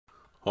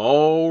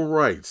All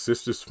right,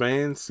 Sistas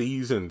fans,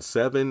 season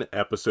 7,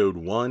 episode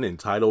 1,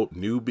 entitled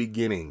New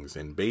Beginnings.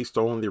 And based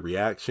on the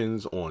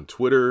reactions on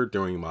Twitter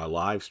during my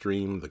live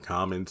stream, the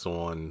comments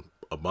on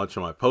a bunch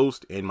of my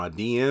posts and my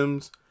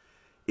DMs,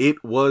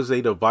 it was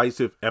a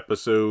divisive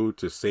episode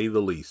to say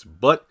the least.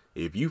 But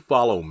if you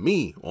follow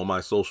me on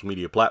my social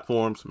media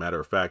platforms,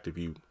 matter of fact, if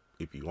you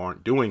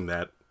aren't doing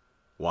that,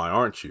 why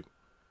aren't you?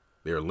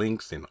 There are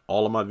links in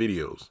all of my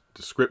videos,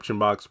 description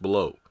box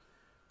below,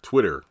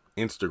 Twitter,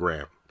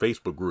 Instagram,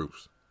 Facebook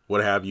groups,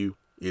 what have you,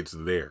 it's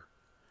there.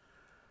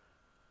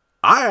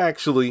 I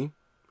actually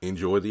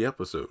enjoyed the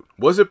episode.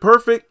 Was it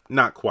perfect?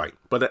 Not quite.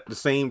 But at the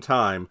same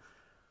time,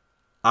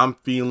 I'm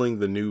feeling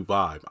the new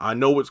vibe. I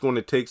know it's going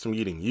to take some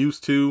getting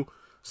used to.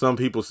 Some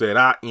people said,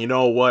 you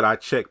know what? I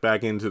checked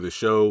back into the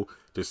show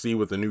to see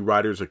what the new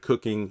writers are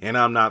cooking, and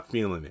I'm not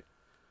feeling it.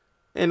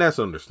 And that's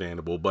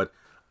understandable, but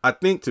I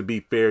think to be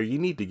fair, you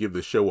need to give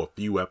the show a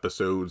few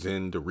episodes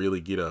in to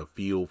really get a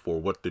feel for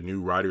what the new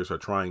writers are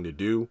trying to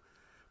do.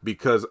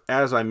 Because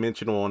as I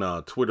mentioned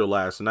on Twitter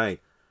last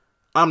night,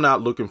 I'm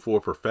not looking for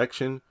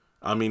perfection.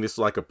 I mean, it's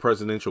like a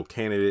presidential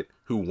candidate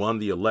who won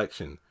the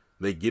election.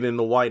 They get in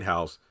the White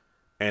House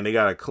and they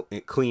got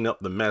to clean up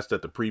the mess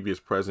that the previous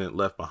president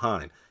left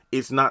behind.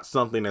 It's not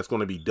something that's going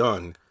to be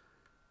done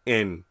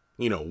in,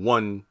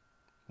 one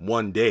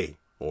day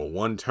or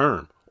one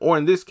term, or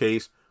in this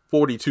case,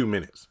 42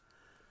 minutes.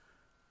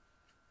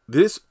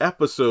 This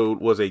episode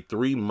was a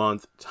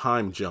 3-month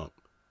time jump,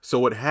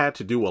 so it had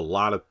to do a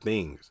lot of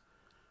things.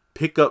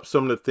 Pick up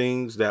some of the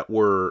things that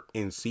were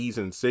in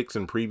season 6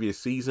 and previous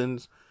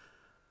seasons,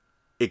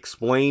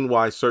 explain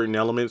why certain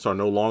elements are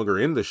no longer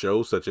in the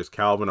show, such as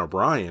Calvin or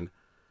Brian,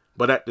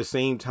 but at the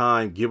same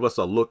time, give us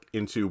a look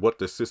into what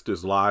the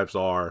sisters' lives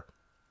are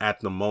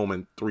at the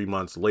moment 3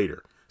 months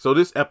later. So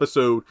this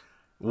episode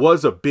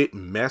was a bit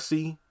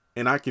messy,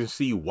 and I can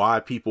see why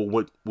people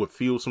would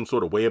feel some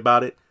sort of way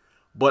about it,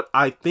 but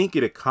I think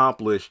it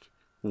accomplished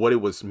what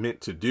it was meant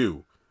to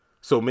do.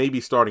 So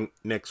maybe starting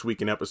next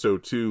week in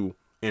episode 2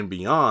 and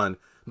beyond,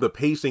 the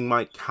pacing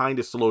might kind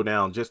of slow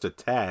down just a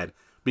tad,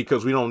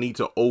 because we don't need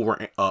to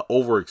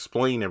over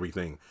explain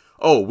everything.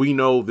 Oh, we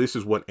know this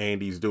is what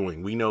Andy's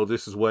doing. We know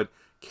this is what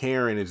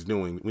Karen is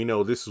doing. We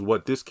know this is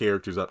what this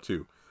character's up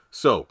to.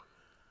 So,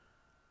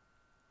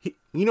 you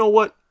know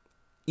what?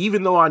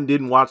 Even though I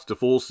didn't watch the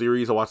full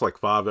series, I watched like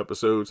 5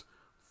 episodes.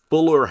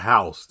 Fuller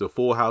House, the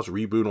Full House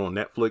reboot on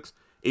Netflix.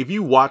 If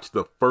you watch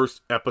the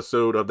first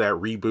episode of that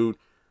reboot,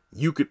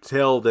 you could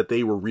tell that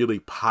they were really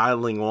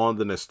piling on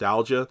the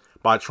nostalgia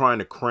by trying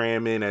to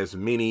cram in as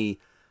many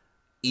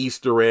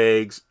Easter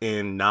eggs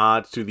and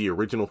nods to the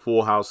original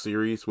Full House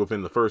series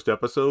within the first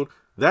episode.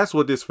 That's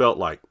what this felt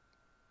like.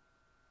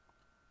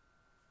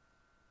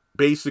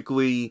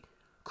 Basically,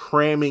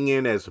 cramming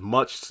in as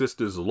much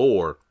Sisters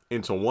lore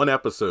into one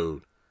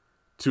episode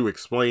to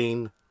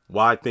explain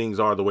why things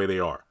are the way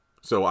they are.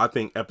 So I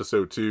think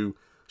episode 2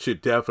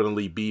 should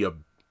definitely be a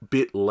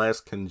bit less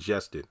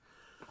congested.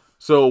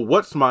 So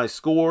what's my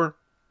score?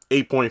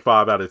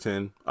 8.5 out of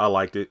 10. I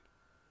liked it.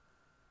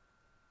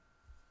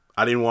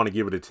 I didn't want to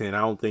give it a 10. I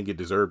don't think it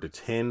deserved a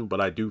 10,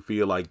 but I do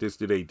feel like this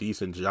did a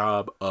decent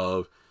job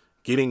of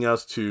getting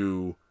us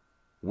to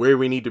where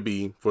we need to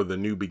be for the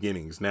new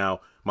beginnings.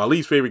 Now, my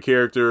least favorite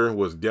character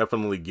was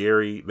definitely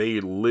Gary. They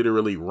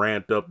literally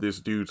ramped up this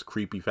dude's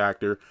creepy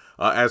factor.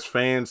 As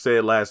fans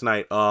said last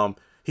night,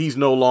 he's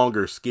no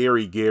longer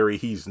scary Gary,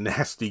 he's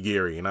nasty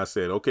Gary. And I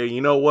said, okay,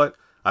 you know what?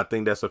 I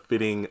think that's a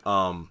fitting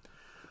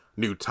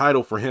new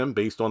title for him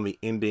based on the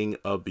ending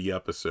of the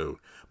episode.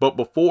 But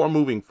before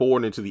moving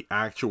forward into the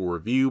actual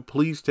review,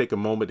 please take a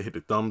moment to hit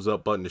the thumbs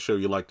up button to show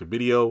you like the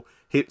video.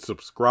 Hit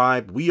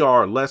subscribe. We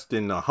are less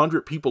than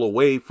 100 people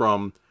away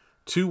from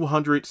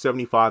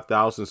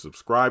 275,000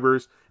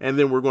 subscribers, and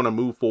then we're going to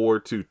move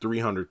forward to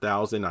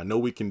 300,000. I know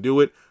we can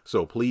do it,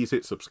 so please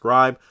hit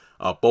subscribe.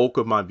 A bulk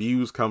of my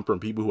views come from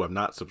people who have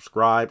not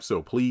subscribed,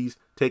 so please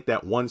take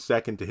that 1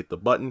 second to hit the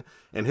button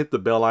and hit the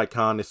bell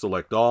icon to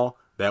select all.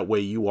 That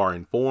way you are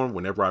informed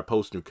whenever I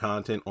post new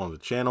content on the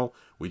channel.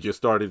 We just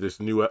started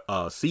this new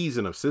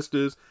season of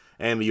Sisters,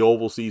 and the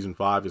Oval Season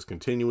 5 is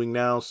continuing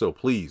now, so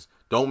please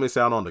don't miss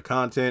out on the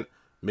content.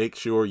 Make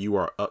sure you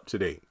are up to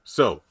date.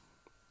 So,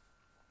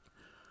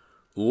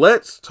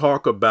 let's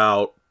talk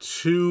about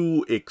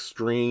 2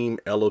 extreme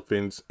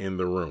elephants in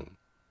the room.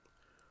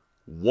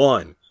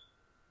 1,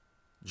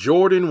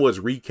 Jordan was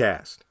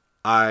recast.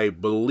 I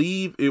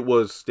believe it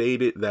was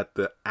stated that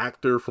the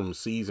actor from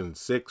season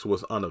 6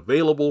 was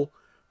unavailable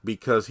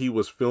because he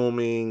was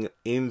filming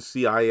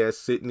NCIS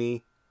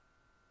Sydney,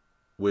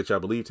 which I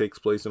believe takes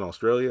place in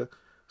Australia.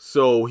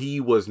 So he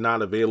was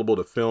not available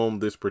to film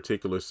this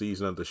particular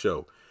season of the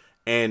show.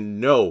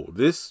 And no,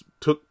 this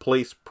took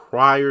place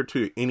prior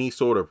to any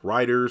sort of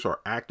writers or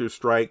actors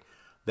strike.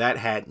 That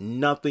had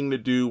nothing to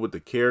do with the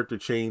character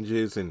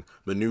changes and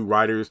the new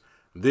writers.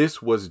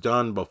 This was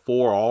done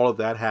before all of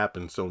that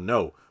happened. So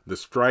no, the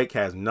strike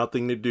has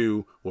nothing to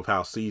do with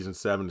how season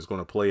 7 is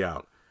going to play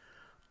out.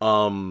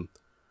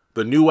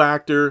 The new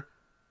actor,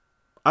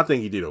 I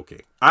think he did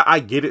okay. I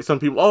get it. Some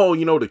people, oh,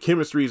 the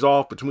chemistry's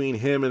off between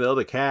him and the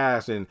other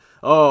cast. And,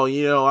 oh,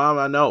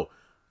 I know.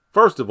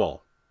 First of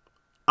all,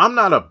 I'm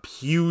not a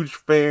huge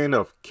fan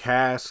of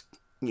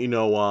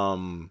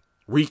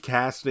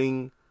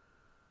recasting.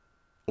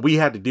 We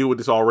had to deal with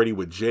this already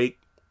with Jake,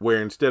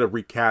 where instead of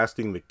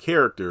recasting the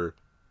character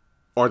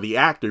or the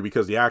actor,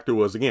 because the actor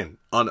was, again,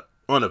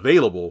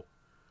 unavailable,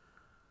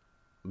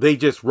 they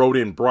just wrote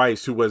in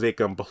Bryce, who was a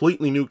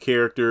completely new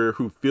character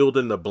who filled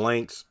in the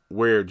blanks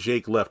where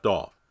Jake left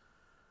off.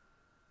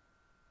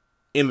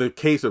 In the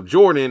case of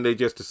Jordan, they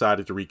just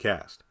decided to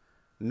recast.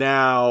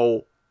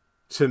 Now,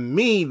 to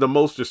me, the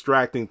most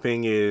distracting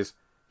thing is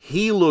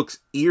he looks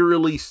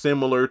eerily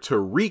similar to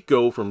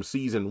Rico from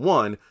season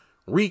 1.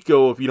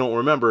 Rico, if you don't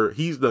remember,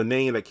 he's the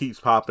name that keeps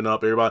popping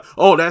up. Everybody,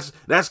 oh,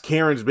 that's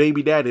Karen's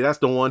baby daddy. That's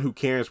the one who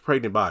Karen's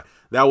pregnant by.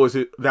 That was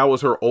it. That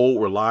was her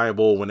old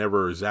reliable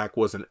whenever Zach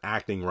wasn't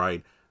acting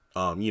right,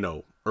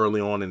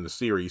 early on in the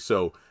series.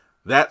 So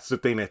that's the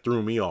thing that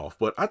threw me off.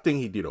 But I think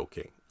he did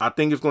okay. I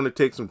think it's going to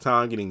take some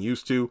time getting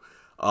used to,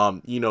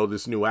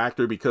 this new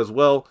actor because,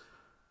 well,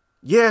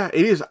 yeah,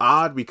 it is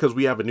odd because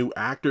we have a new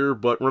actor.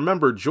 But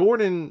remember,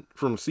 Jordan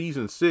from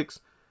season 6,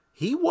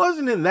 he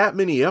wasn't in that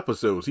many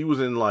episodes. He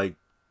was in like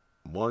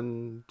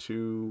 1,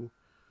 2,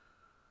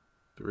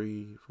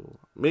 3, 4,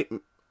 maybe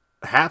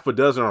half a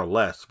dozen or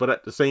less. But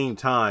at the same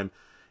time,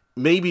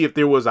 maybe if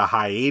there was a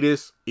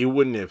hiatus, it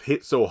wouldn't have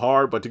hit so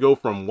hard. But to go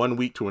from 1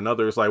 week to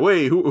another, it's like,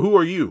 wait, who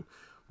are you?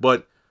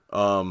 But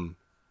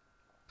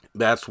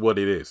that's what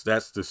it is.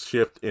 That's the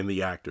shift in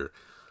the actor.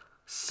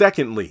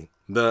 Secondly,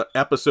 the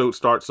episode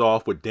starts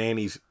off with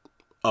Danny's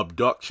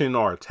abduction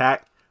or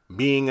attack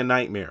being a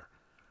nightmare.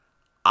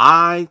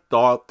 I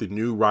thought the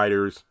new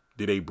writers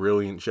did a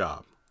brilliant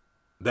job.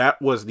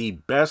 That was the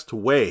best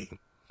way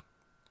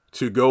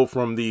to go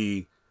from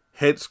the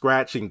head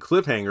scratching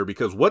cliffhanger,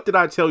 because what did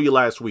I tell you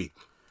last week?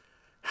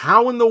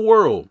 How in the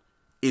world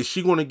is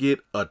she going to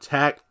get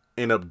attacked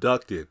and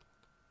abducted?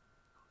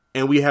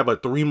 And we have a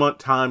 3-month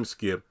time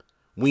skip.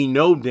 We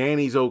know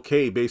Danny's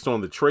okay based on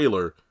the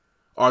trailer.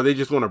 Are they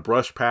just going to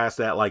brush past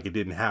that like it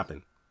didn't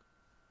happen?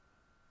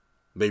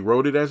 They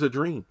wrote it as a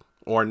dream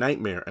or a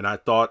nightmare, and I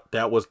thought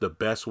that was the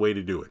best way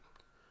to do it.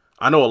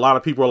 I know a lot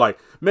of people are like,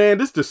 man,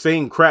 this is the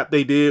same crap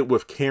they did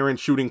with Karen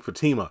shooting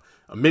Fatima.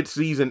 A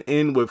mid-season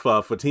end with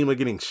Fatima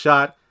getting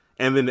shot,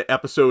 and then the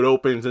episode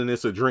opens and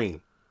it's a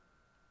dream.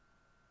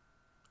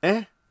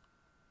 I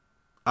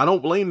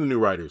don't blame the new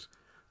writers.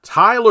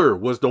 Tyler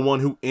was the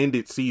one who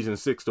ended season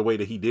 6 the way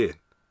that he did,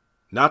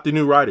 not the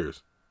new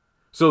writers.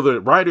 So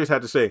the writers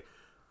had to say,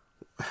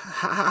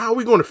 how are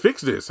we going to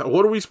fix this?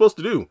 What are we supposed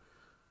to do?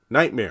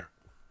 Nightmare.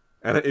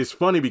 And it's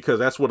funny because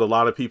that's what a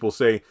lot of people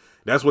say.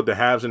 That's what the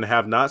haves and the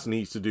have-nots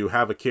needs to do.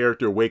 Have a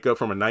character wake up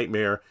from a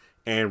nightmare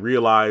and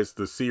realize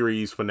the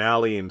series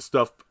finale and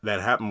stuff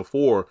that happened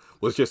before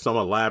was just some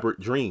elaborate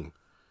dream.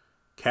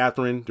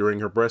 Catherine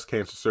during her breast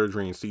cancer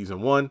surgery in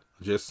season 1,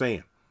 just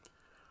saying.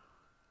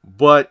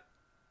 But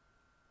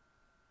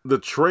the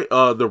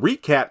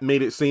recap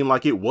made it seem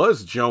like it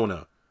was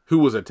Jonah who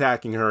was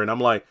attacking her. And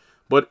I'm like,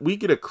 but we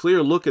get a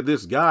clear look at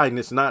this guy and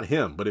it's not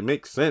him. But it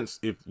makes sense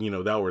if,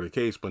 that were the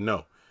case, but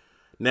no.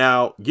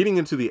 Now, getting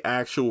into the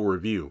actual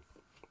review.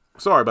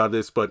 Sorry about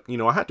this, but,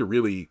 I had to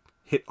really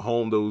hit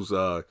home those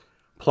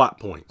plot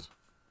points.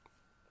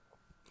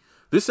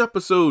 This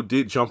episode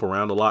did jump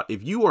around a lot.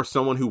 If you are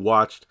someone who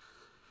watched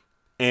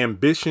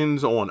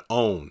Ambitions on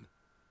OWN,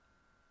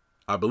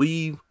 I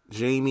believe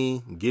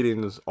Jamie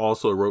Giddens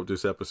also wrote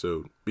this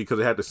episode because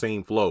it had the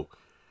same flow.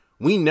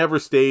 We never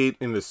stayed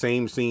in the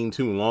same scene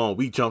too long.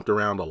 We jumped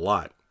around a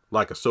lot,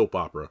 like a soap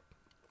opera.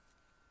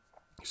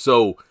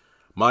 So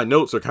my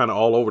notes are kind of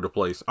all over the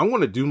place. I'm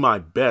going to do my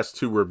best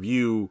to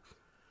review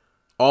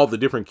all the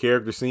different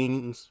character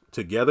scenes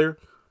together,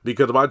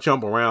 because if I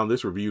jump around,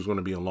 this review is going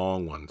to be a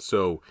long one.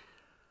 So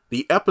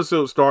the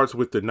episode starts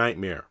with the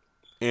nightmare,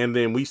 and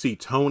then we see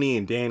Tony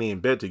and Danny in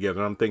bed together.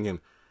 And I'm thinking,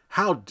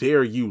 how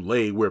dare you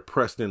lay where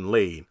Preston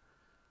laid?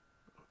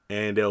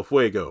 And El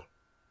Fuego.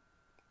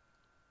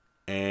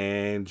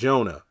 And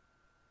Jonah.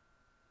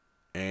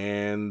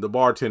 And the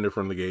bartender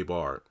from the gay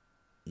bar.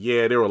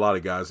 Yeah, there were a lot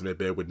of guys in that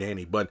bed with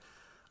Danny. But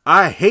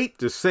I hate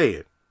to say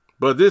it,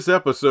 but this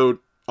episode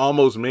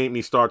almost made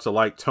me start to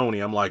like Tony.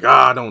 I'm like,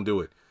 don't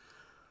do it.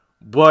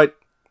 But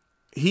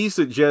he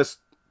suggests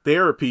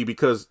therapy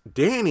because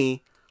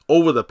Danny,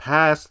 over the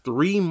past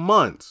 3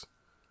 months,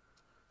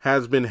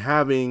 has been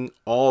having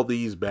all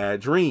these bad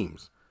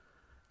dreams.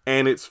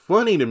 And it's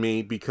funny to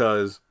me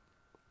because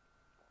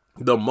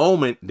the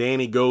moment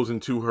Danny goes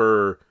into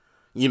her,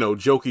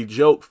 jokey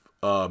joke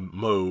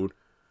mode,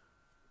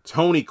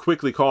 Tony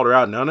quickly called her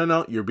out.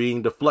 No, you're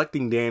being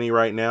deflecting, Danny,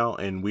 right now,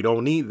 and we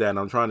don't need that.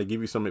 I'm trying to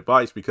give you some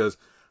advice because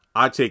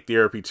I take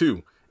therapy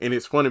too. And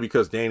it's funny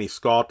because Danny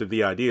scoffed at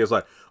the idea. It's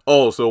like,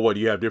 oh, so what,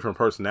 you have different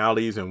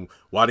personalities, and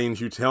why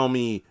didn't you tell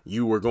me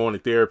you were going to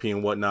therapy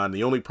and whatnot? And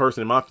the only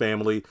person in my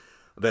family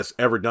that's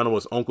ever done it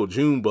was Uncle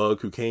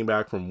Junebug, who came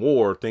back from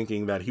war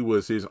thinking that he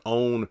was his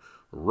own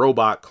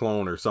robot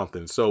clone or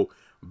something. So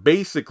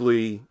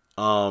basically,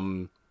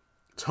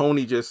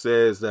 Tony just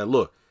says that,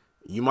 look,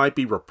 you might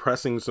be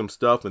repressing some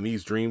stuff and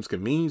these dreams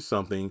can mean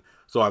something.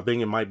 So I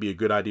think it might be a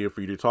good idea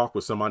for you to talk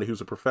with somebody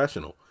who's a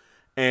professional.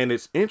 And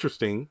it's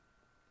interesting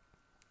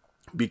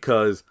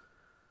because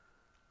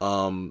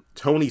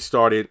Tony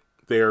started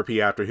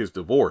therapy after his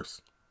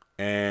divorce.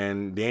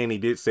 And Danny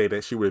did say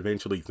that she would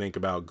eventually think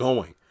about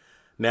going.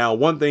 Now,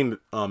 one thing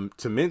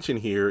to mention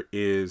here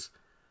is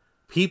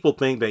people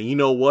think that, you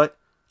know what,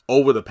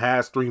 over the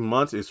past 3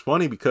 months, it's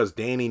funny because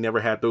Danny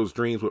never had those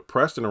dreams with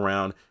Preston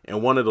around.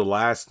 And one of the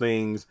last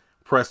things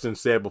Preston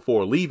said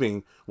before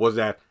leaving was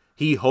that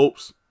he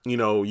hopes, you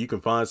know, you can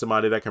find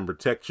somebody that can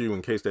protect you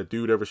in case that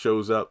dude ever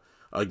shows up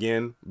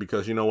again,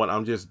 because you know what,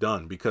 I'm just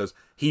done. Because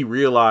he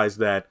realized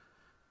that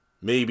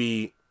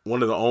maybe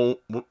one of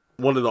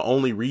the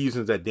only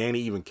reasons that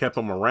Danny even kept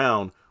him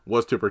around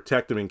was to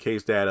protect him in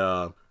case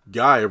that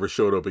guy ever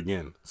showed up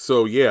again.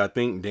 So yeah, I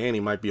think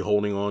Danny might be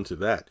holding on to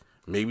that.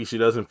 Maybe she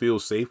doesn't feel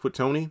safe with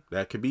Tony.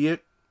 That could be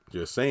it.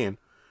 Just saying.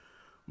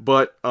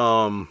 But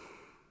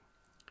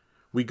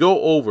we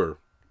go over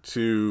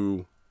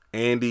to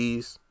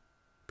Andy's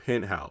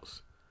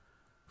penthouse.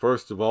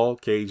 First of all,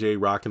 KJ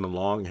rocking the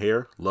long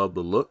hair. Love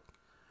the look.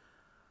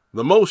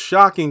 The most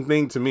shocking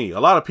thing to me, a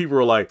lot of people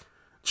are like,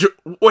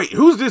 wait,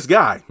 who's this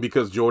guy?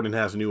 Because Jordan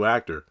has a new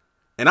actor.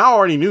 And I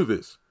already knew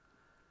this.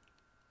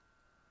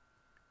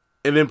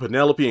 And then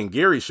Penelope and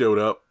Gary showed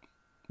up.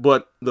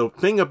 But the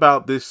thing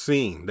about this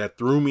scene that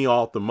threw me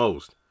off the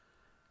most,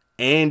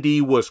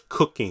 Andy was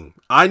cooking.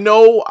 I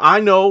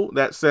know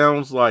that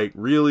sounds like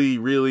really,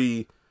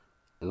 really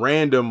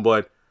random,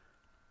 but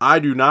I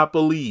do not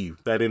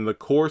believe that in the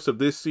course of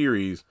this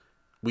series,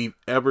 we've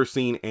ever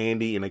seen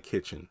Andy in a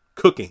kitchen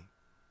cooking.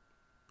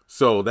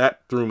 So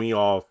that threw me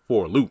off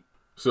for a loop.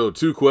 So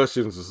 2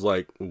 questions is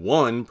like,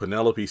 1,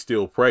 Penelope's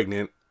still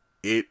pregnant.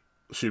 It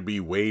should be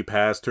way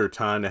past her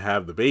time to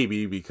have the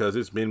baby because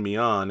it's been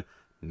beyond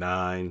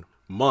 9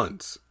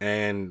 months.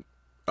 And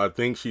I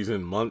think she's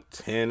in month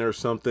 10 or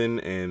something.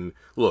 And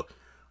look,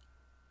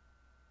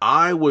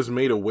 I was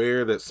made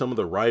aware that some of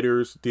the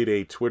writers did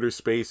a Twitter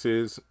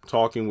Spaces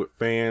talking with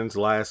fans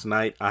last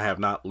night. I have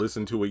not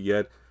listened to it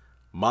yet.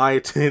 My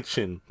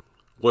attention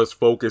was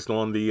focused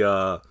on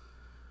the,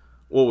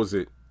 what was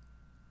it?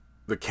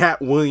 The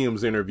Cat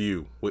Williams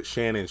interview with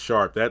Shannon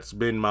Sharp. That's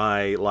been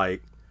my,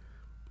 like,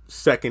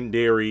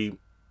 secondary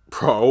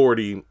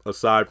priority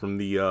aside from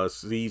the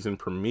season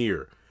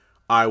premiere.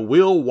 I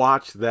will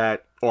watch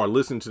that or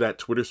listen to that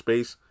Twitter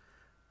space,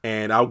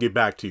 and I'll get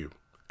back to you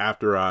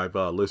after I've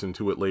listened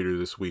to it later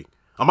this week.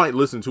 I might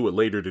listen to it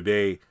later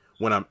today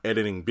when I'm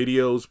editing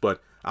videos,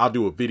 but I'll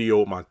do a video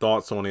with my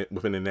thoughts on it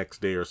within the next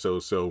day or so.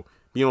 So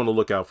be on the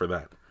lookout for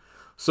that.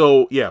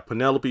 So yeah,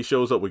 Penelope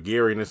shows up with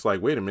Gary, and it's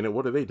like, wait a minute,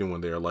 what are they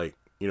doing there? Like,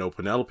 you know,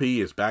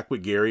 Penelope is back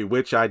with Gary,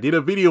 which I did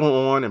a video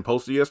on and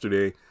posted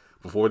yesterday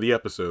before the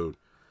episode.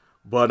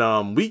 But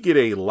we get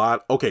a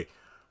lot. Okay,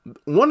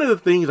 one of the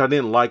things I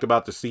didn't like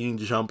about the scene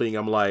jumping,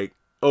 I'm like,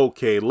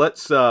 okay,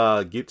 let's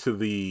get to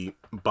the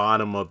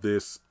bottom of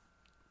this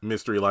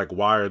mystery. Like,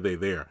 why are they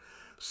there?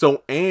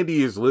 So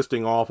Andy is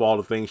listing off all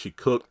the things she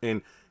cooked,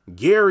 and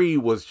Gary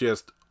was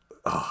just,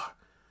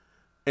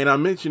 and I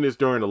mentioned this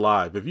during the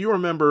live. If you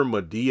remember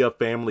Medea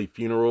Family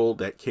Funeral,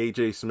 that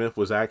KJ Smith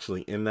was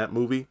actually in that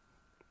movie.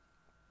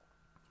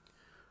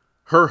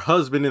 Her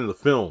husband in the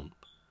film,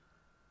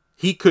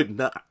 he could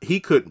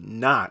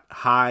not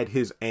hide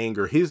his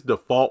anger. His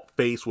default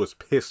face was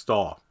pissed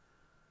off.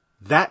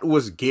 That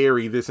was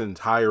Gary this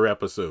entire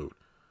episode.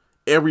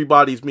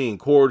 Everybody's being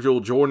cordial.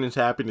 Jordan's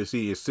happy to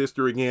see his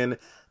sister again.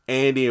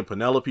 Andy and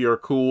Penelope are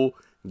cool.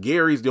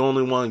 Gary's the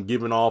only one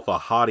giving off a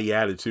haughty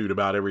attitude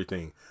about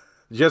everything.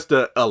 Just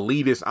a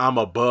elitist, I'm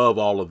above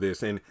all of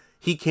this. And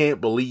he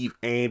can't believe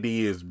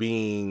Andy is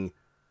being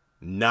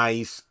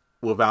nice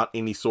without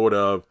any sort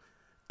of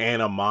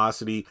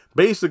animosity,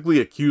 basically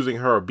accusing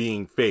her of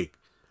being fake.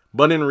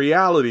 But in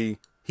reality,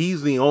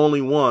 he's the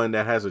only one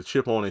that has a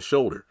chip on his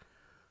shoulder.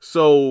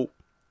 So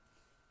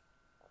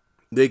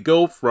they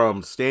go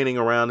from standing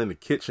around in the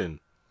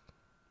kitchen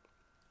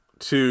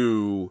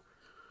to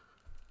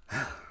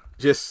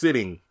just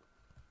sitting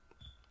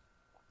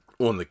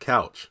on the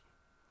couch.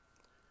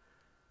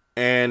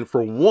 And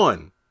for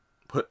one,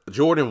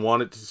 Jordan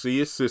wanted to see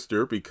his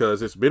sister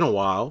because it's been a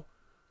while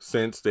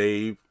since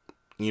they've,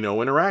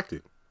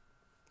 interacted.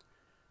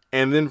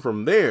 And then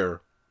from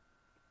there,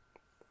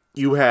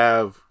 you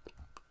have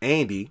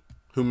Andy,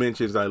 who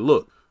mentions that,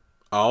 look,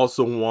 I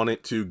also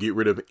wanted to get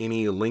rid of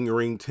any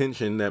lingering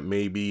tension that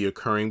may be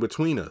occurring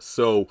between us.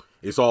 So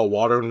it's all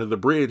water under the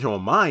bridge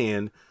on my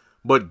end,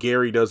 but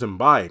Gary doesn't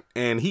buy it.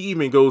 And he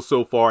even goes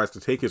so far as to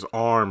take his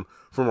arm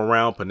from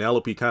around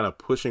Penelope, kind of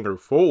pushing her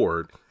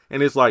forward.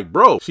 And it's like,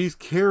 bro, she's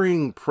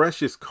carrying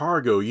precious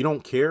cargo. You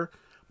don't care?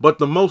 But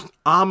the most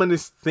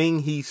ominous thing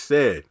he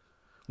said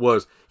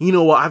was, you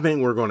know what, I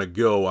think we're going to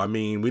go. I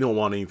mean, we don't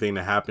want anything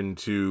to happen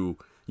to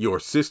your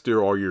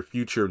sister or your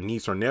future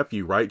niece or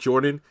nephew, right,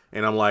 Jordan?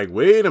 And I'm like,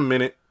 wait a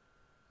minute.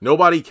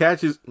 Nobody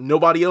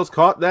else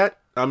caught that?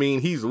 I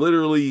mean, he's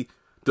literally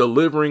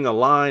delivering a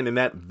line in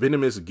that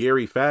venomous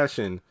Gary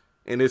fashion.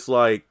 And it's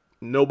like,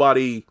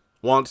 nobody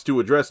wants to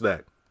address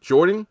that.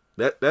 Jordan,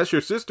 that's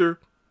your sister.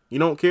 You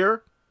don't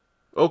care?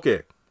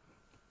 Okay.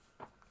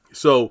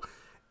 So,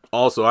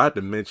 also, I have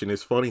to mention,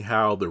 it's funny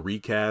how the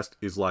recast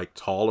is like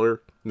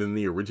taller than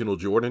the original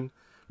Jordan.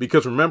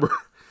 Because remember,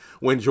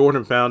 when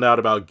Jordan found out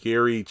about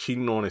Gary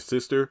cheating on his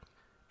sister,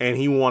 and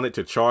he wanted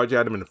to charge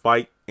at him in a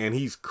fight, and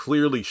he's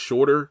clearly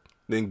shorter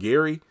than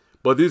Gary.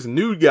 But this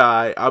new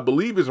guy, I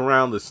believe, is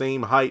around the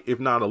same height, if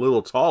not a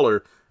little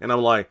taller. And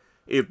I'm like,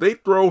 if they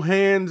throw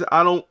hands,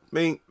 I don't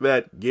think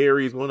that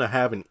Gary's going to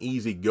have an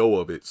easy go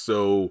of it.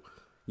 So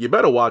you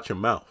better watch your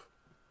mouth.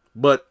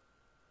 But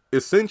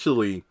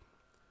essentially,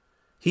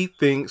 he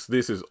thinks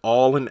this is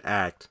all an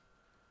act.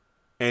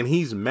 And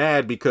he's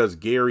mad because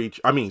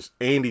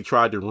Andy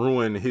tried to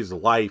ruin his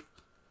life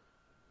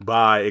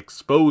by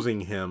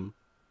exposing him.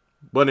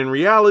 But in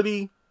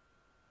reality,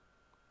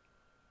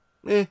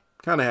 kind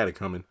of had it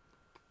coming.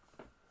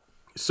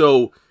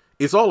 So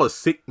it's all a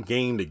sick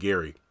game to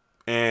Gary.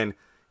 And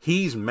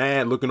he's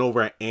mad looking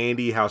over at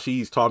Andy, how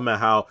she's talking about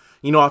how,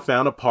 I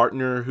found a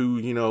partner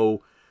who,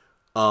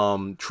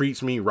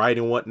 treats me right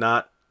and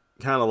whatnot.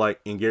 Kind of like,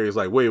 and Gary's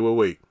like,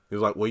 wait. He's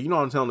like, well,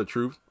 I'm telling the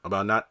truth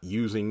about not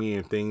using me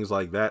and things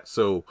like that.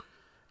 So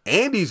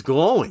Andy's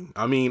glowing.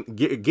 I mean,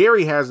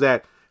 Gary has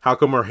that, how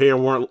come her hair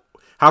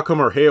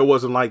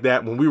wasn't like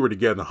that when we were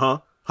together,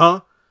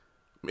 huh?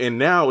 And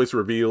now it's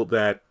revealed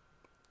that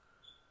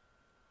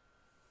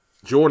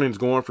Jordan's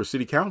going for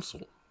city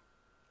council.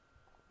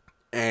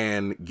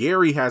 And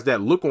Gary has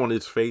that look on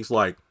his face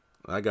like,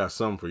 I got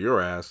something for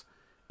your ass.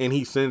 And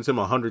he sends him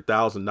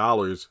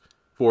 $100,000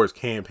 for his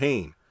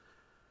campaign.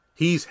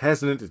 He's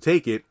hesitant to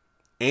take it.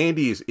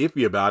 Andy is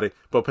iffy about it.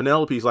 But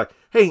Penelope's like,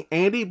 hey,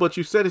 Andy, but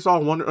you said it's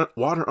all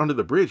water under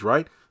the bridge,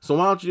 right? So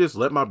why don't you just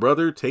let my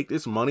brother take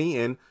this money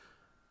and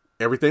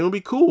everything will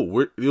be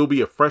cool. It'll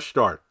be a fresh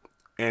start.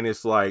 And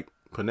it's like,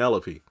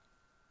 Penelope,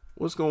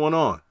 what's going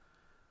on?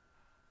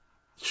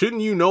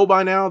 Shouldn't you know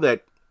by now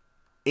that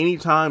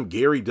anytime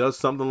Gary does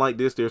something like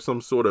this, there's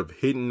some sort of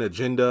hidden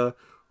agenda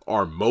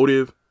or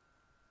motive?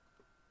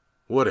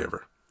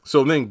 Whatever.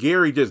 So then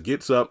Gary just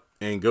gets up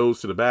and goes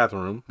to the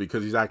bathroom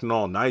because he's acting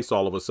all nice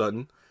all of a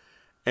sudden.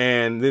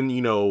 And then,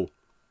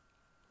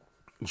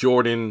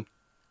 Jordan,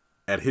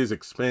 at his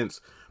expense,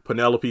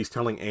 Penelope's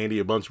telling Andy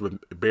a bunch of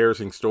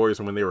embarrassing stories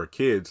from when they were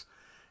kids.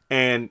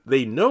 And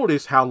they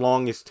notice how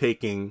long it's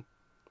taking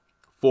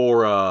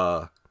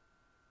for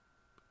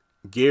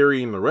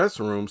Gary in the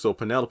restroom. So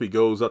Penelope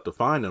goes up to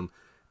find him.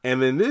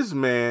 And then this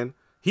man,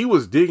 he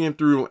was digging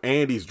through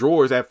Andy's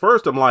drawers. At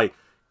first, I'm like,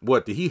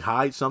 what, did he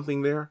hide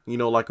something there?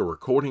 Like a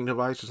recording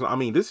device or something? I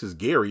mean, this is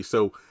Gary,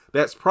 so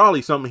that's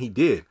probably something he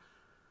did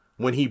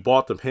when he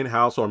bought the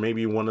penthouse or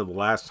maybe one of the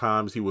last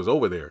times he was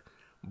over there.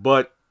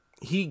 But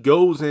he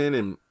goes in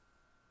and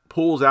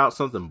pulls out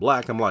something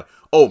black. I'm like,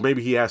 oh,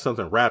 maybe he has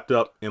something wrapped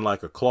up in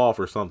like a cloth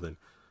or something.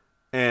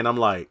 And I'm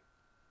like,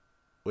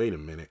 wait a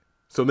minute.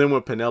 So then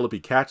when Penelope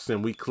catches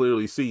him, we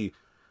clearly see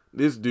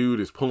this dude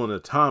is pulling a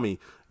Tommy,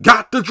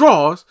 got the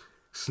drawers,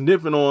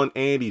 sniffing on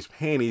Andy's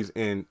panties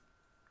and,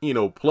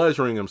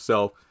 pleasuring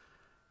himself.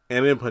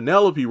 And then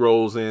Penelope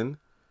rolls in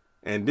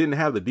and didn't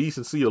have the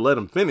decency to let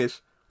him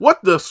finish.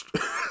 What the?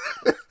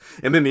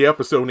 And then the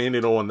episode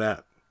ended on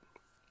that.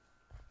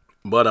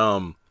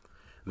 But,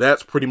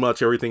 that's pretty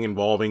much everything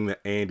involving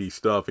the Andy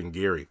stuff and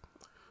Gary.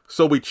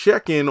 So we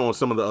check in on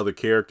some of the other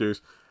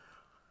characters.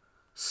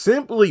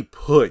 Simply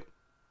put,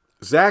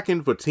 Zach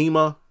and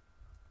Fatima,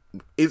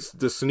 it's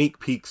the sneak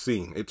peek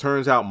scene. It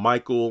turns out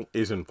Michael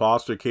is in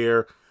foster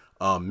care.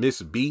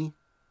 Miss B,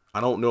 I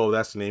don't know if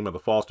that's the name of the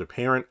foster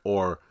parent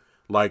or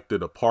like the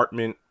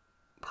department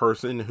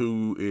person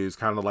who is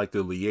kind of like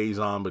the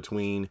liaison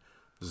between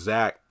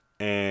Zach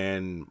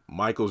and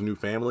Michael's new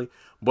family.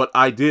 But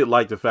I did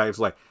like the fact it's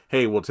like,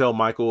 hey, we'll tell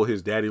Michael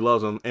his daddy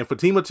loves him. And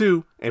Fatima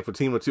too.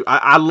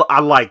 I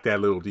like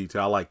that little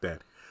detail. I like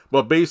that.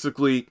 But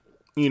basically,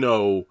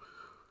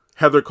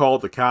 Heather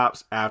called the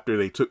cops after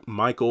they took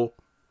Michael.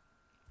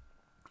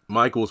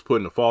 Michael was put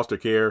into foster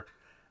care.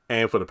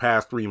 And for the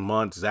past 3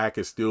 months, Zach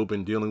has still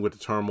been dealing with the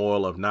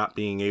turmoil of not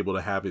being able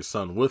to have his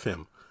son with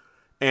him.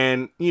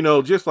 And,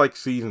 just like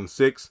season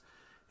 6,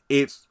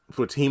 it's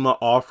Fatima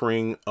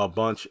offering a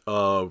bunch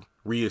of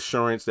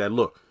reassurance that,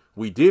 look,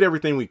 we did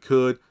everything we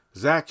could.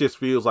 Zach just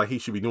feels like he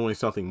should be doing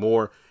something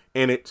more.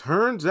 And it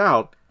turns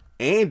out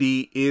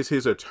Andy is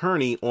his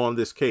attorney on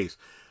this case.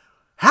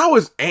 How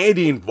is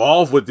Andy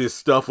involved with this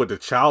stuff with the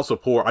child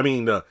support? I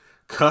mean, the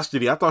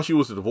custody. I thought she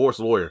was a divorce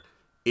lawyer.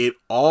 It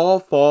all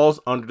falls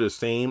under the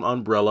same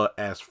umbrella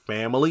as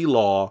family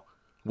law,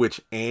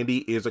 which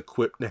Andy is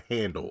equipped to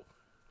handle.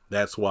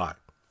 That's why.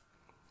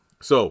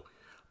 So,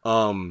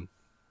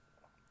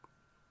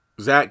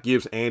 Zach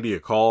gives Andy a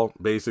call,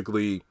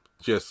 basically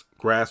just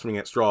grasping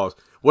at straws.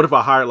 What if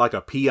I hired like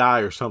a PI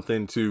or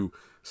something to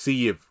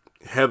see if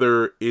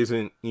Heather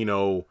isn't,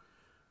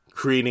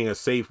 creating a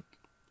safe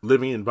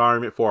living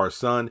environment for our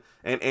son?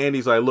 And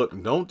Andy's like, look,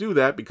 don't do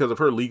that, because if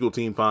her legal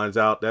team finds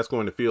out, that's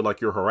going to feel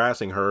like you're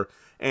harassing her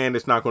and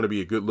it's not going to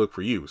be a good look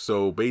for you.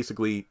 So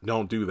basically,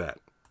 don't do that.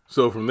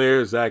 So from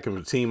there, Zach and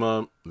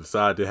Zatima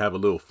decide to have a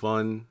little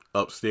fun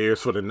upstairs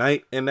for the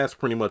night, and that's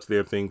pretty much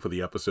their thing for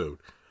the episode.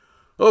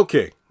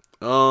 Okay,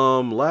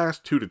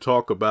 last two to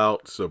talk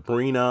about,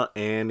 Sabrina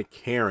and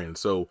Karen.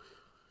 So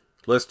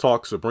let's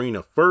talk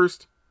Sabrina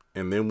first,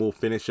 and then we'll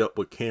finish up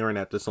with Karen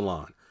at the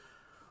salon.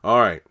 All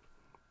right.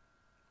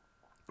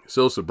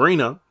 So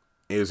Sabrina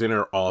is in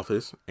her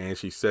office, and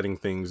she's setting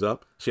things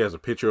up. She has a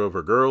picture of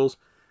her girls.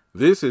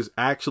 This is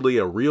actually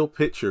a real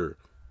picture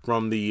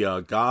from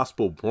the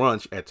gospel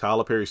brunch at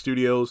Tyler Perry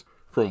Studios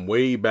from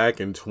way back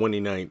in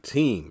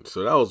 2019.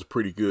 So that was a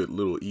pretty good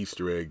little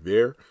Easter egg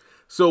there.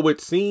 So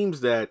it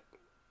seems that,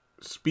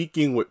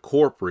 speaking with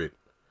corporate,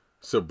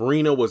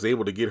 Sabrina was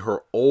able to get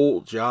her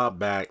old job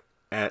back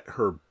at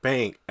her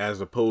bank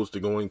as opposed to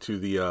going to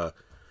the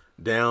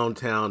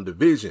downtown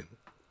division.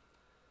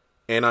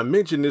 And I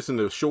mentioned this in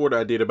the short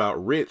I did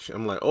about Rich.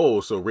 I'm like, oh,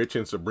 so Rich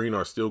and Sabrina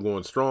are still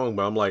going strong.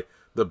 But I'm like,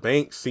 the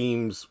bank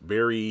seems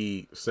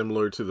very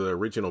similar to the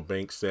original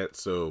bank set.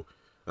 So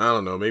I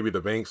don't know, maybe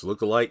the banks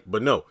look alike.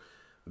 But no,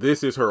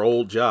 this is her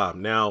old job.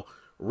 Now,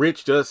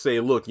 Rich does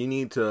say, look, you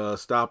need to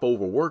stop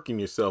overworking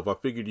yourself. I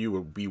figured you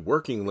would be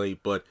working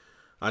late, but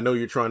I know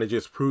you're trying to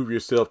just prove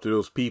yourself to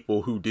those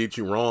people who did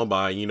you wrong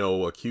by,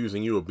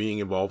 accusing you of being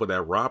involved with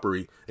that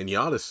robbery, and you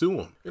ought to sue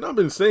them. And I've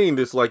been saying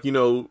this, like,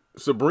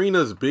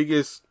 Sabrina's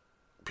biggest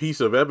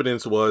piece of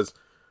evidence was,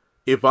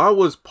 if I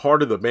was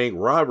part of the bank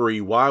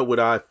robbery, why would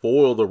I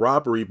foil the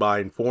robbery by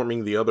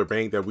informing the other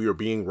bank that we were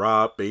being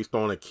robbed based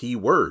on a key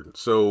word?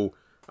 So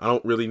I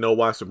don't really know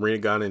why Sabrina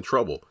got in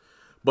trouble.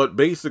 But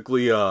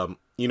basically,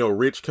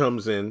 Rich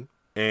comes in,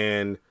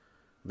 and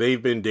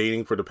they've been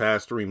dating for the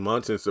past 3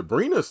 months, and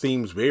Sabrina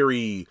seems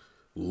very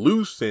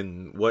loose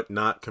and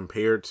whatnot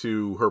compared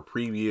to her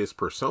previous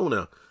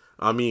persona.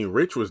 I mean,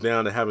 Rich was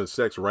down to having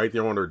sex right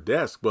there on her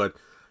desk, but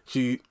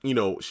she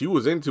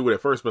was into it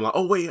at first, but like,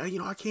 oh wait,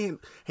 I can't.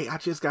 Hey, I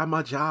just got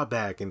my job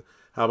back, and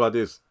how about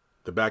this?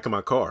 The back of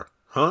my car,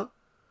 huh?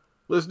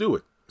 Let's do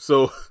it.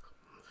 So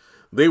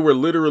they were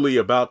literally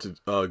about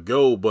to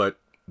go, but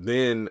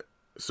then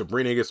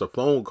Sabrina gets a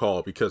phone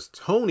call because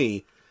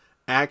Tony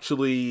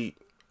actually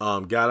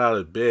got out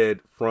of bed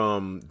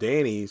from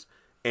Danny's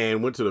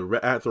and went to the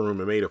bathroom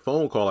and made a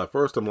phone call. At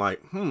first, I'm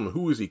like,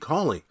 who is he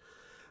calling?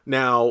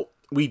 Now,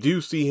 we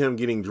do see him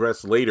getting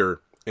dressed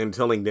later and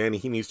telling Danny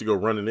he needs to go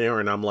run an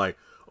errand. I'm like,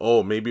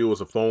 oh, maybe it was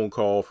a phone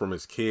call from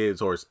his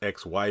kids or his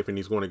ex-wife and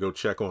he's going to go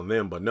check on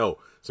them. But no,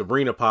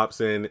 Sabrina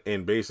pops in,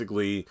 and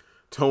basically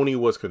Tony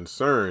was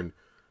concerned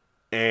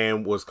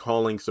and was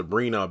calling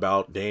Sabrina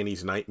about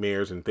Danny's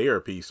nightmares and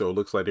therapy. So it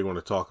looks like they're going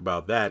to talk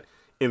about that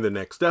in the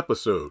next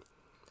episode.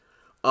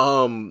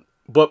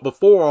 But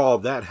before all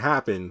that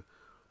happened,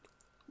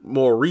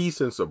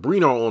 Maurice and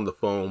Sabrina are on the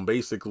phone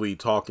basically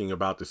talking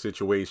about the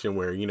situation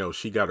where,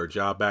 she got her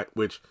job back,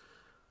 which,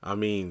 I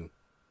mean,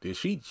 did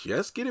she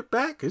just get it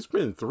back? It's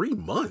been 3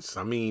 months.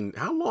 I mean,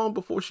 how long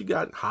before she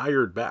got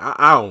hired back?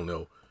 I don't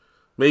know.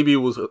 Maybe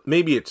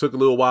it took a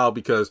little while,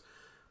 because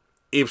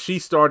if she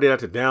started at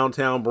the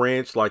downtown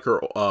branch, like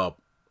her,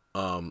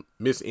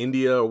 Miss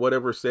India or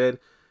whatever said,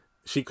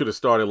 she could have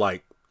started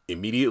like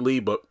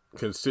immediately, but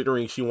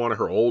considering she wanted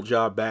her old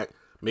job back,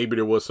 maybe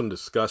there was some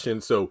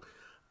discussion. So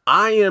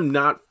I am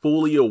not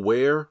fully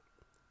aware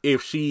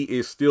if she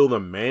is still the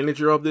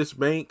manager of this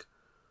bank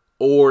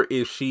or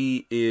if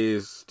she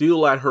is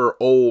still at her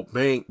old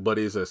bank but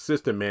is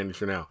assistant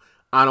manager now.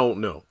 I don't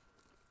know.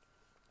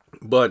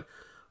 But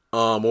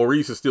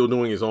Maurice is still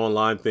doing his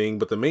online thing.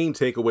 But the main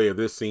takeaway of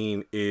this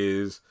scene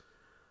is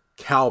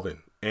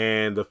Calvin.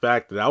 And the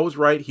fact that I was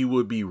right, he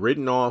would be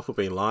written off with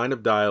a line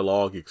of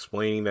dialogue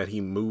explaining that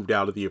he moved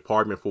out of the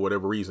apartment for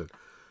whatever reason.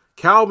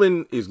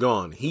 Calvin is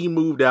gone. He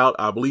moved out,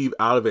 I believe,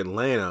 out of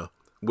Atlanta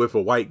with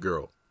a white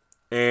girl.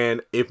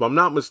 And if I'm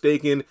not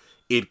mistaken,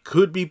 it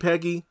could be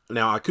Peggy.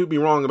 Now, I could be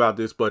wrong about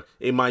this, but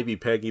it might be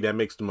Peggy. That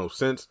makes the most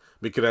sense,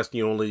 because that's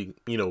the only,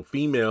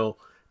 female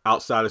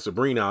outside of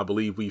Sabrina I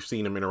believe we've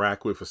seen him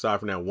interact with, aside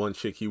from that one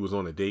chick he was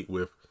on a date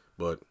with.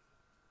 But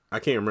I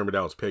can't remember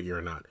that was Peggy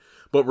or not.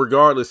 But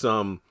regardless,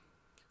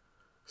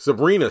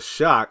 Sabrina's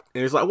shocked,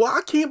 and it's like, well,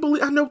 I can't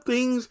believe, I know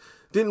things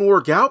didn't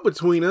work out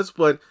between us,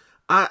 but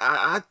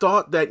I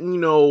thought that,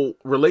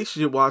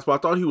 relationship wise, but I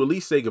thought he would at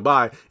least say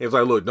goodbye. And it's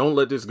like, look, don't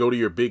let this go to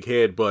your big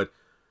head, but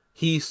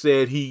he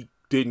said he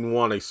didn't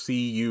want to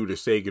see you to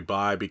say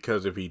goodbye,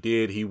 because if he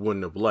did, he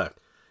wouldn't have left.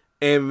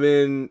 And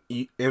then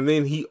he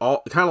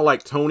kind of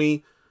like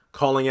Tony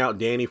calling out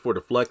Danny for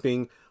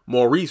deflecting,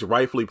 Maurice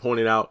rightfully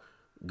pointed out,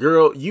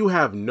 girl, you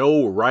have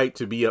no right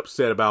to be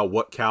upset about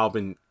what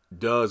Calvin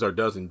does or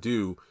doesn't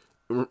do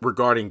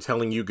regarding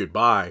telling you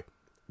goodbye,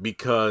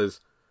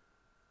 because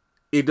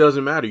it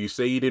doesn't matter. You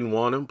say you didn't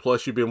want him.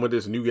 Plus, you've been with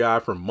this new guy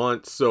for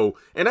months. So,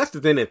 and that's the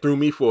thing that threw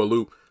me for a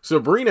loop.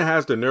 Sabrina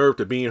has the nerve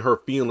to be in her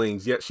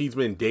feelings, yet she's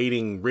been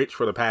dating Rich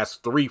for the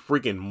past 3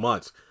 freaking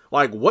months.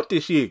 Like, what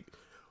did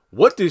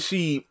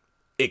she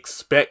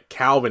expect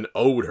Calvin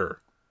owed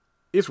her?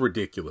 It's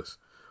ridiculous.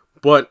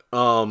 But,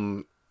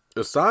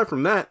 aside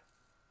from that,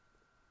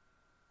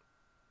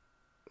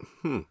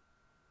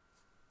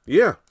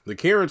 yeah, the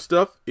Karen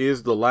stuff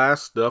is the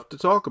last stuff to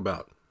talk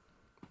about.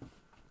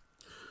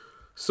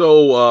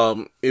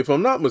 So, if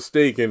I'm not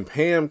mistaken,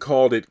 Pam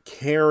called it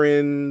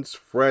Karen's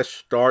Fresh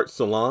Start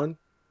Salon.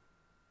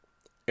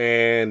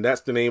 And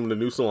that's the name of the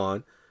new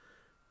salon.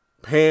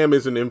 Pam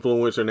is an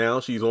influencer now.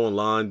 She's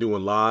online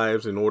doing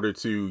lives in order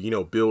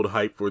to, build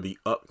hype for the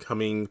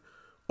upcoming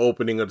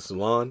opening of the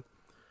salon.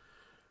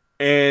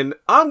 And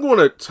I'm going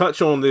to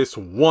touch on this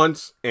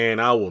once, and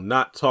I will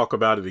not talk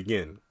about it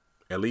again,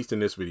 at least in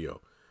this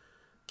video.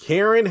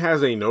 Karen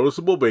has a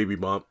noticeable baby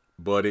bump,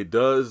 but it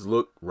does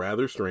look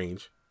rather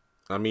strange.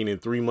 I mean, in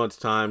 3 months'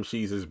 time,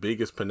 she's as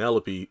big as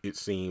Penelope, it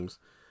seems.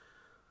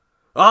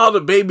 Oh, the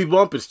baby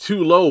bump is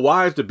too low.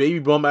 Why is the baby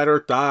bump at her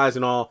thighs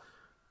and all?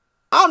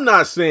 I'm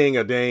not saying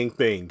a dang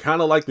thing.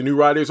 Kind of like the new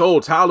writers. Oh,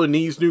 Tyler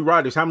needs new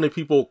writers. How many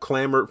people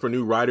clamored for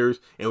new writers,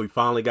 and we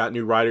finally got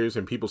new writers,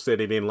 and people said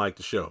they didn't like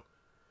the show?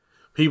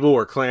 People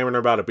were clamoring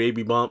about a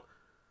baby bump.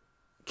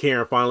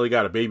 Karen finally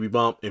got a baby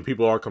bump, and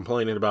people are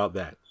complaining about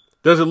that.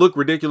 Does it look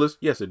ridiculous?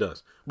 Yes, it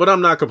does. But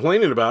I'm not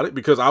complaining about it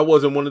because I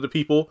wasn't one of the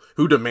people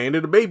who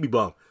demanded a baby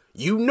bump.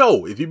 You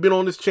know, if you've been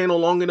on this channel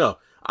long enough,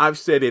 I've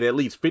said it at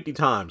least 50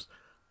 times.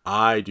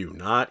 I do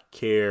not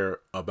care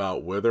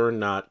about whether or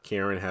not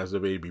Karen has a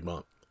baby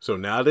bump. So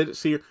now that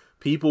it's here,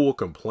 people will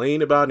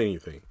complain about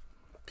anything.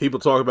 People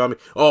talk about me.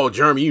 Oh,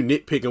 Jeremy, you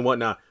nitpick and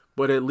whatnot.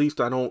 But at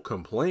least I don't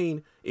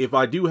complain. If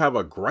I do have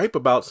a gripe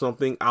about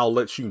something, I'll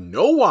let you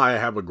know why I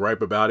have a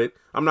gripe about it.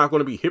 I'm not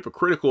going to be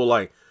hypocritical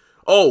like,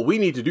 oh, we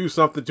need to do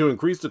something to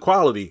increase the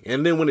quality.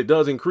 And then when it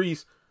does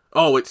increase,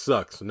 oh, it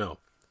sucks. No.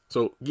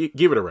 So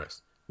give it a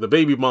rest. The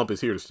baby bump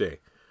is here to stay.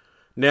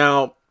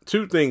 Now,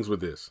 2 things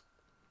with this.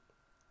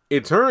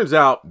 It turns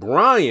out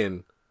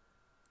Brian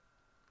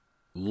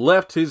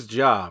left his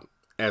job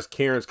as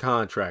Karen's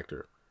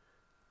contractor.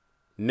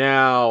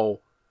 Now,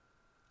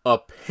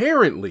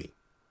 apparently,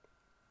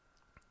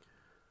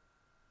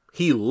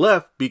 he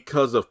left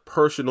because of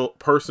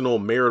personal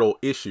marital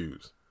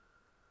issues.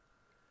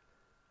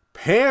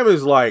 Pam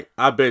is like,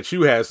 I bet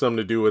you had something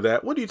to do with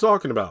that. What are you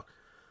talking about?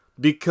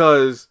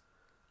 Because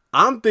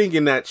I'm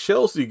thinking that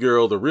Chelsea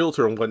girl, the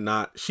realtor and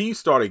whatnot, she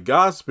started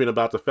gossiping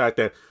about the fact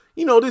that,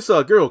 this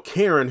girl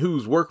Karen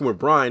who's working with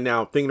Brian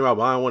now, thinking about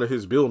buying one of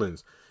his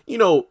buildings.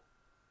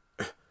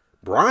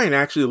 Brian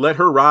actually let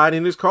her ride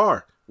in his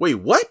car. Wait,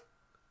 what?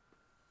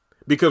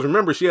 Because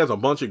remember, she has a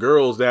bunch of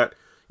girls that,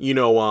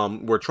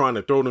 were trying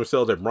to throw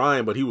themselves at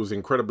Brian, but he was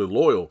incredibly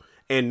loyal.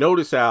 And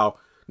notice how,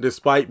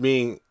 despite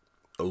being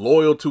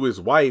loyal to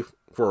his wife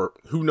for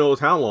who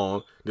knows how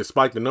long,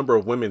 despite the number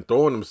of women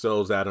throwing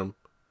themselves at him,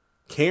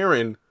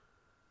 Karen,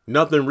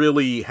 nothing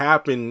really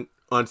happened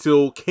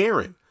until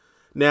Karen.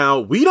 Now,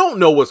 we don't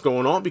know what's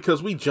going on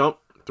because we jumped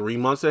 3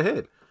 months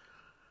ahead.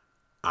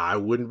 I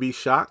wouldn't be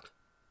shocked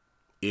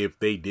if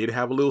they did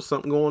have a little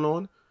something going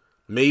on.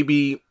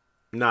 Maybe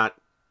not.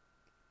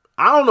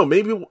 I don't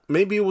know.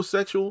 Maybe it was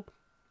sexual.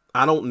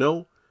 I don't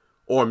know.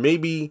 Or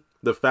maybe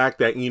the fact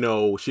that,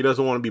 she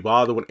doesn't want to be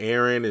bothered when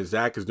Aaron and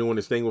Zach is doing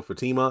this thing with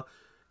Fatima.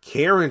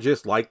 Karen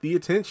just liked the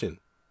attention.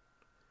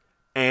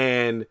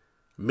 And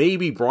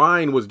maybe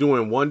Brian was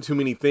doing one too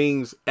many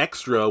things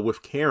extra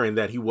with Karen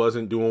that he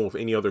wasn't doing with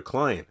any other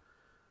client.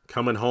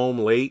 Coming home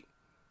late.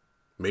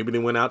 Maybe they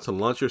went out to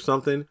lunch or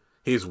something.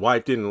 His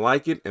wife didn't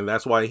like it. And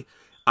that's why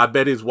I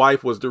bet his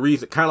wife was the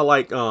reason. Kind of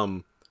like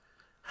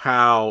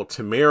how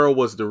Tamara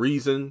was the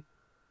reason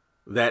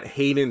that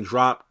Hayden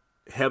dropped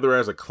Heather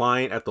as a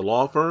client at the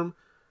law firm.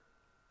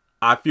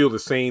 I feel the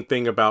same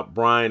thing about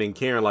Brian and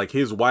Karen. Like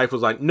his wife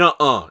was like,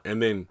 nuh-uh,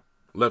 and then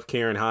left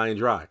Karen high and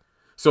dry.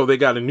 So they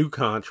got a new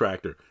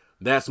contractor.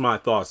 That's my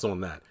thoughts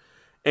on that.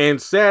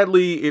 And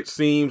sadly, it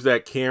seems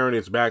that Karen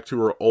is back to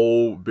her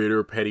old,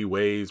 bitter, petty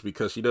ways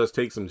because she does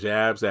take some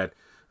jabs at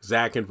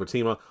Zach and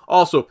Fatima.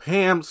 Also,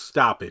 Pam,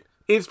 stop it.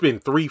 It's been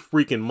 3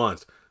 freaking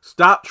months.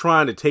 Stop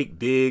trying to take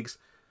digs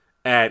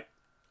at,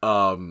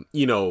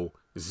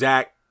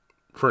 Zach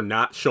for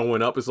not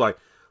showing up. It's like,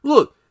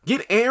 look,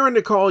 get Aaron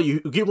to call you.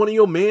 Get one of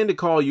your men to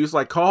call you. It's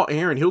like, call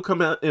Aaron. He'll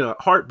come out in a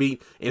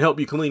heartbeat and help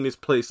you clean this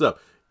place up.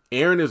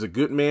 Aaron is a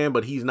good man,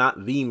 but he's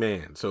not the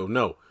man. So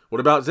no.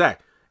 What about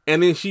Zach?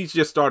 And then she's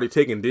just started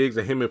taking digs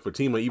at him, and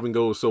Fatima even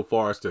goes so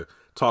far as to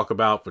talk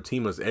about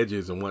Fatima's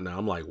edges and whatnot.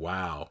 I'm like,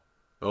 wow.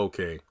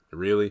 Okay,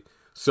 really?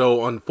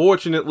 So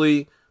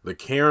unfortunately, the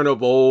Karen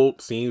of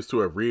old seems to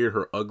have reared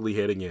her ugly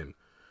head again.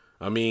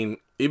 I mean,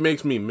 it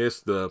makes me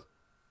miss the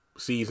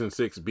season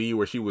 6B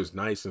where she was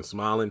nice and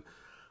smiling.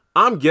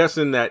 I'm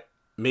guessing that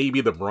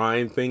maybe the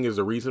Brian thing is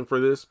the reason for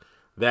this.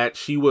 That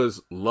she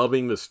was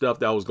loving the stuff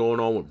that was going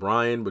on with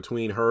Brian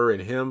between her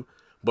and him.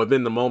 But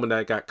then the moment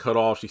that got cut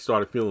off, she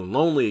started feeling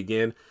lonely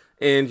again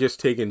and just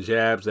taking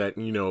jabs at,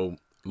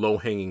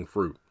 low-hanging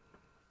fruit.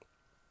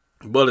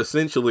 But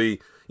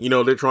essentially,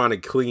 they're trying to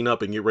clean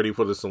up and get ready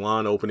for the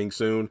salon opening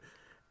soon.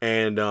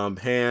 And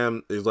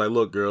Pam is like,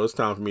 look, girl, it's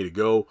time for me to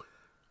go.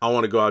 I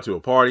want to go out to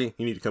a party.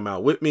 You need to come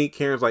out with me.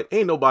 Karen's like,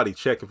 ain't nobody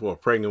checking for a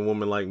pregnant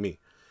woman like me.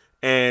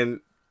 And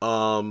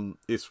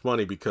it's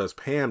funny because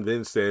Pam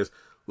then says,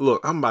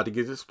 look, I'm about to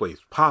get this place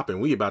popping.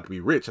 We about to be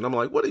rich. And I'm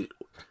like, what are you?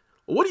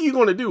 What are you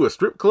going to do? A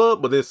strip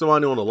club? But then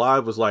somebody on the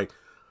live was like,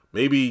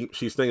 maybe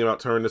she's thinking about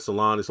turning the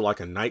salon into like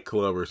a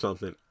nightclub or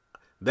something.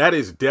 That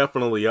is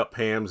definitely up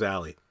Pam's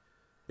alley.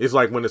 It's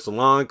like when the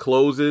salon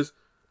closes,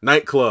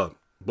 nightclub,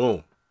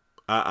 boom.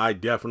 I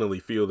definitely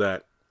feel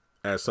that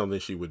as something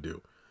she would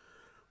do.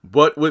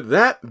 But with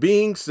that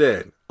being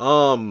said,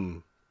 I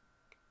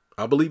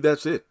believe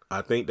that's it.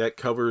 I think that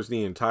covers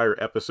the entire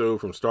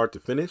episode from start to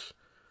finish.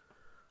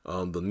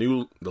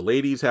 The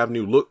ladies have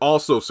new look.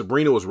 Also,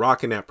 Sabrina was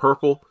rocking that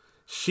purple.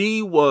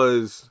 She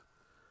was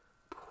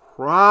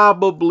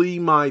probably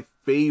my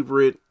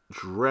favorite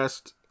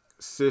dressed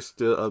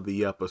sister of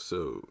the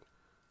episode.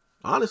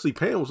 Honestly,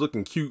 Pam was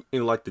looking cute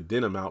in like the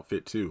denim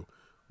outfit too.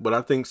 But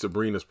I think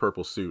Sabrina's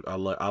purple suit, I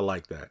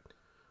like that.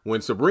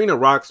 When Sabrina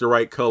rocks the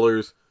right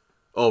colors,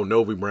 oh,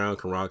 Novi Brown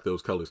can rock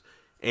those colors.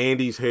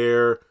 Andy's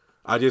hair,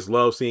 I just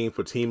love seeing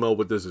Fatima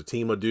with the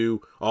Zatima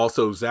do.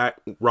 Also, Zach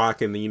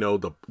rocking the,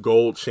 the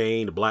gold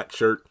chain, the black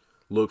shirt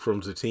look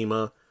from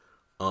Zatima.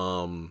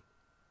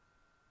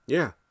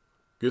 Yeah,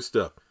 good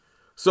stuff.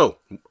 So,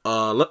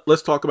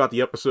 let's talk about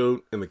the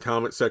episode in the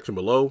comment section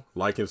below.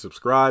 Like and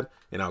subscribe,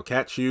 and I'll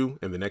catch you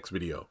in the next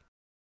video.